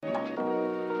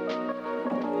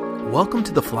Welcome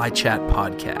to the Flychat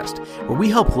podcast, where we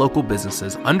help local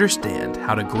businesses understand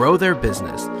how to grow their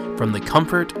business from the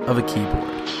comfort of a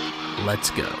keyboard.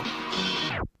 Let's go.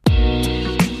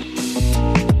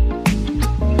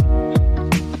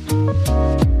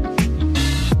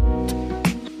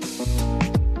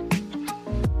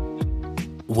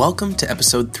 Welcome to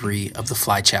episode 3 of the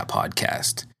Flychat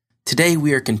podcast. Today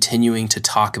we are continuing to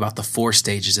talk about the 4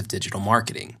 stages of digital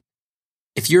marketing.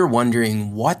 If you're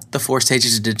wondering what the 4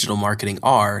 stages of digital marketing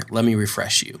are, let me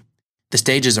refresh you. The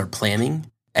stages are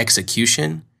planning,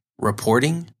 execution,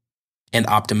 reporting, and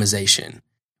optimization.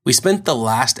 We spent the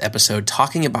last episode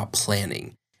talking about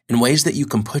planning and ways that you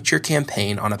can put your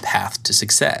campaign on a path to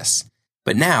success.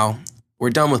 But now, we're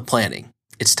done with planning.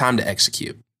 It's time to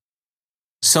execute.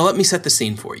 So let me set the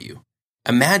scene for you.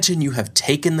 Imagine you have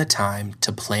taken the time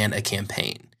to plan a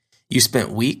campaign. You spent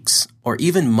weeks or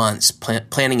even months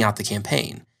planning out the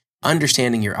campaign,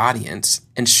 understanding your audience,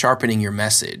 and sharpening your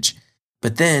message.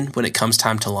 But then, when it comes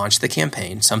time to launch the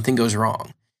campaign, something goes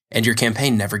wrong, and your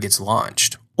campaign never gets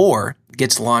launched, or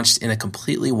gets launched in a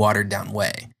completely watered-down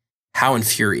way. How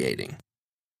infuriating.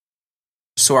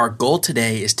 So our goal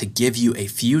today is to give you a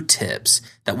few tips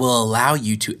that will allow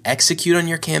you to execute on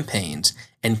your campaigns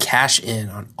and cash in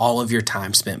on all of your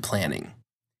time spent planning.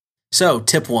 So,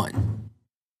 tip 1.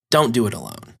 Don't do it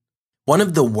alone. One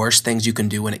of the worst things you can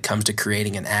do when it comes to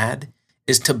creating an ad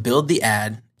is to build the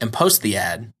ad and post the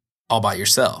ad all by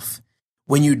yourself.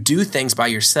 When you do things by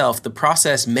yourself, the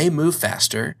process may move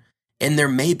faster and there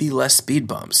may be less speed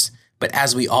bumps. But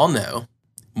as we all know,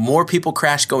 more people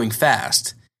crash going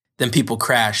fast than people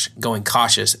crash going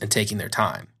cautious and taking their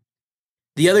time.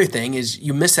 The other thing is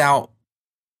you miss out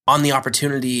on the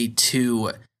opportunity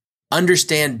to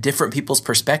understand different people's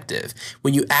perspective.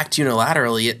 When you act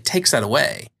unilaterally, it takes that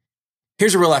away.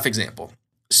 Here's a real life example.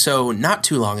 So not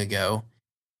too long ago,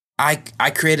 I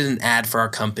created an ad for our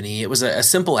company. It was a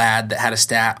simple ad that had a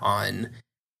stat on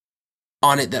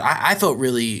it that I felt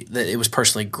really that it was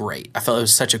personally great. I felt it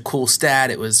was such a cool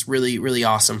stat. It was really, really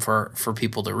awesome for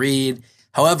people to read.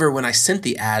 However, when I sent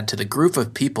the ad to the group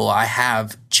of people I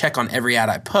have check on every ad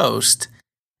I post,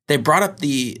 they brought up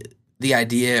the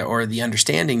idea or the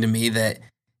understanding to me that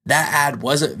ad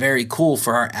wasn't very cool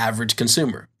for our average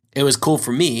consumer. It was cool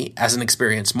for me as an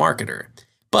experienced marketer,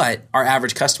 but our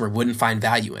average customer wouldn't find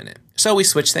value in it. So we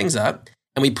switched things up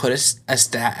and we put a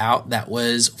stat out that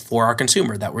was for our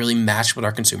consumer, that really matched what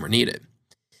our consumer needed.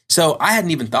 So I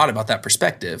hadn't even thought about that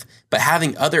perspective, but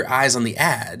having other eyes on the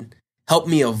ad helped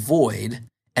me avoid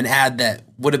an ad that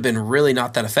would have been really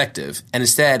not that effective. And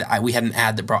instead, we had an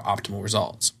ad that brought optimal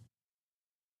results.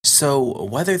 So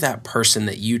whether that person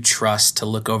that you trust to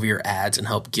look over your ads and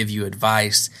help give you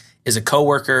advice is a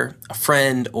coworker, a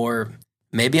friend, or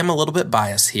maybe I'm a little bit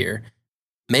biased here,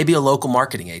 maybe a local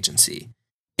marketing agency,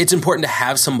 it's important to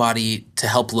have somebody to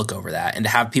help look over that and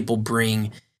to have people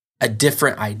bring a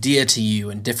different idea to you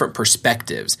and different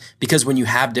perspectives. Because when you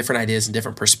have different ideas and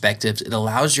different perspectives, it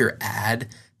allows your ad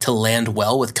to land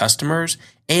well with customers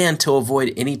and to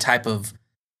avoid any type of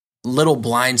little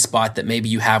blind spot that maybe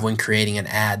you have when creating an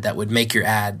ad that would make your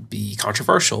ad be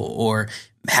controversial or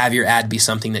have your ad be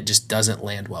something that just doesn't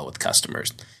land well with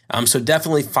customers. So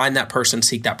definitely find that person,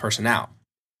 seek that person out.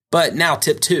 But now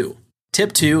tip 2.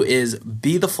 Tip 2 is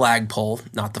be the flagpole,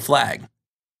 not the flag.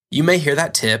 You may hear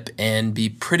that tip and be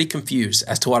pretty confused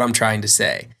as to what I'm trying to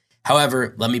say.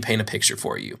 However, let me paint a picture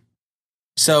for you.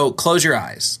 So close your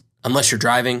eyes, unless you're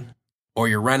driving, or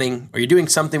you're running, or you're doing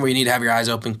something where you need to have your eyes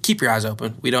open, keep your eyes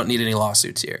open. We don't need any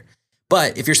lawsuits here.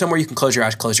 But if you're somewhere you can close your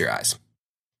eyes, close your eyes.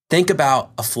 Think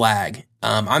about a flag.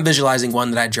 I'm visualizing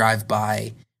one that I drive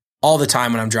by all the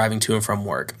time when I'm driving to and from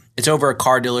work. It's over a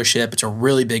car dealership. It's a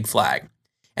really big flag.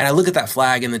 And I look at that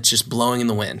flag and it's just blowing in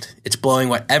the wind. It's blowing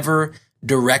whatever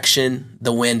direction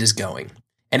the wind is going.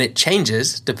 And it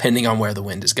changes depending on where the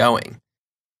wind is going.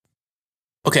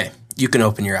 Okay, you can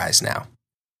open your eyes now.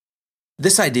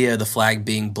 This idea of the flag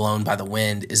being blown by the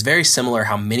wind is very similar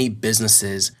how many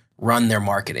businesses run their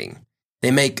marketing. They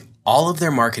make all of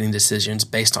their marketing decisions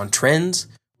based on trends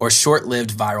or short-lived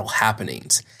viral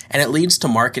happenings, and it leads to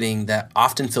marketing that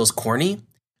often feels corny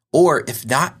or, if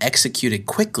not executed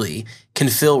quickly, can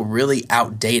feel really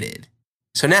outdated.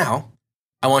 So now,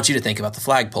 I want you to think about the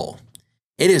flagpole.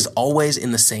 It is always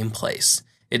in the same place.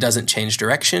 It doesn't change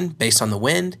direction based on the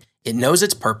wind. It knows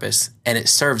its purpose, and it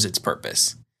serves its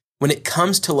purpose. When it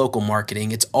comes to local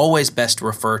marketing, it's always best to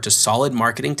refer to solid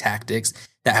marketing tactics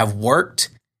that have worked,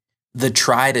 the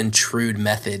tried and true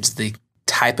methods, the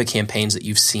type of campaigns that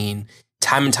you've seen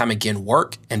time and time again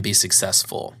work and be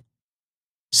successful.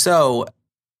 So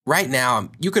right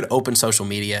now, you could open social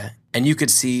media and you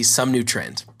could see some new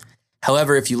trend.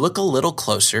 However, if you look a little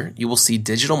closer, you will see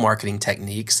digital marketing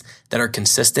techniques that are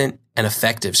consistent and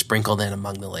effective sprinkled in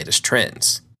among the latest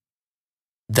trends.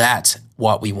 That's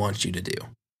what we want you to do.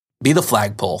 Be the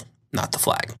flagpole, not the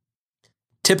flag.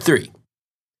 Tip 3,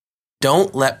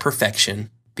 don't let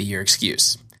perfection be your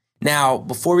excuse. Now,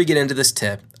 before we get into this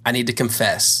tip, I need to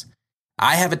confess,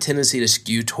 I have a tendency to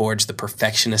skew towards the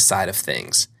perfectionist side of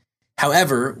things.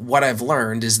 However, what I've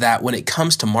learned is that when it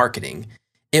comes to marketing,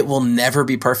 it will never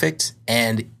be perfect.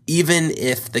 And even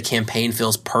if the campaign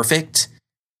feels perfect,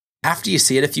 after you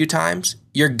see it a few times,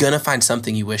 you're going to find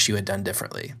something you wish you had done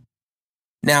differently.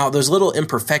 Now, those little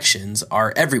imperfections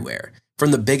are everywhere,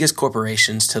 from the biggest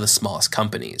corporations to the smallest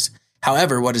companies.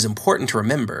 However, what is important to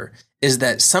remember is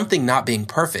that something not being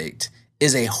perfect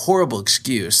is a horrible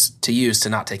excuse to use to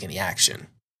not take any action.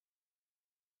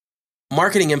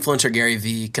 Marketing influencer Gary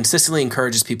Vee consistently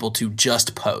encourages people to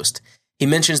just post. He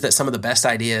mentions that some of the best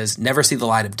ideas never see the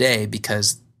light of day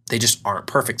because they just aren't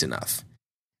perfect enough.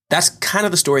 That's kind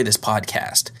of the story of this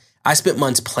podcast. I spent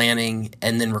months planning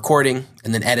and then recording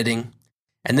and then editing.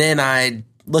 And then I'd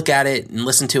look at it and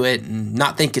listen to it and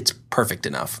not think it's perfect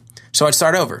enough. So I'd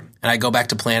start over and I'd go back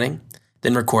to planning,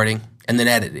 then recording, and then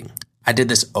editing. I did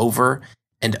this over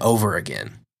and over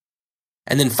again.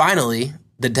 And then finally,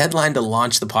 the deadline to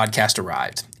launch the podcast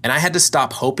arrived, and I had to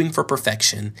stop hoping for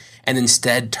perfection and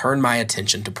instead turn my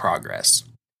attention to progress.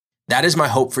 That is my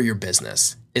hope for your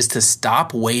business, is to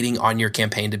stop waiting on your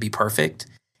campaign to be perfect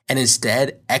and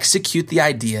instead execute the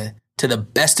idea to the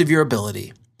best of your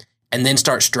ability and then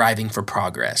start striving for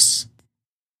progress.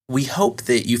 We hope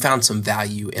that you found some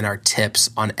value in our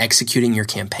tips on executing your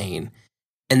campaign,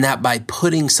 and that by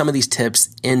putting some of these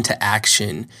tips into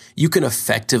action, you can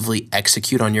effectively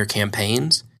execute on your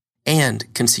campaigns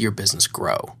and can see your business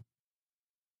grow.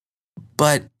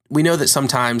 But we know that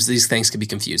sometimes these things can be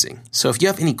confusing. So if you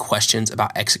have any questions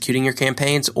about executing your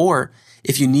campaigns, or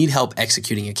if you need help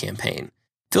executing a campaign,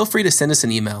 feel free to send us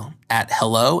an email at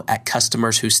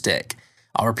hello@customerswhostick.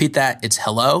 I'll repeat that. It's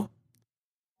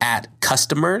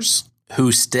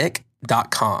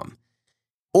hello@customerswhostick.com.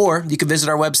 Or you can visit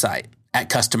our website at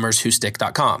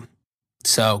customerswhostick.com.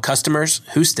 So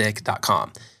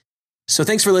customerswhostick.com. So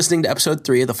thanks for listening to episode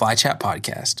 3 of the Flychat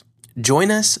podcast. Join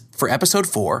us for episode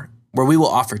 4, where we will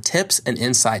offer tips and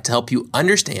insight to help you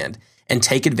understand and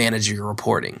take advantage of your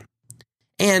reporting.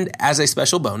 And as a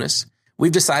special bonus,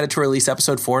 we've decided to release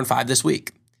episode 4 and 5 this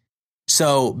week.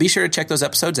 So be sure to check those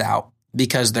episodes out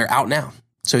because they're out now.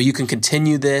 So you can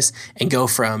continue this and go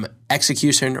from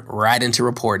execution right into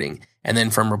reporting, and then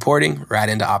from reporting right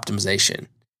into optimization.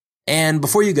 And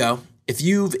before you go, if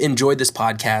you've enjoyed this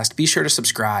podcast, be sure to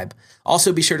subscribe.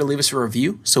 Also, be sure to leave us a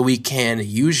review so we can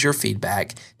use your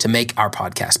feedback to make our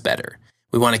podcast better.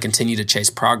 We want to continue to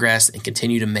chase progress and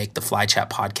continue to make the Flychat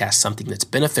podcast something that's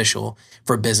beneficial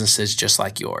for businesses just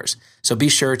like yours. So be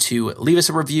sure to leave us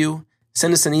a review,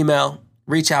 send us an email,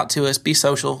 reach out to us, be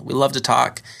social. We love to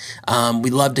talk. We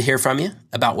love to hear from you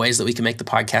about ways that we can make the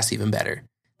podcast even better.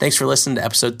 Thanks for listening to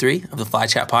episode 3 of the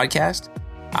Flychat podcast.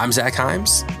 I'm Zach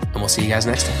Himes, and we'll see you guys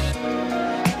next time.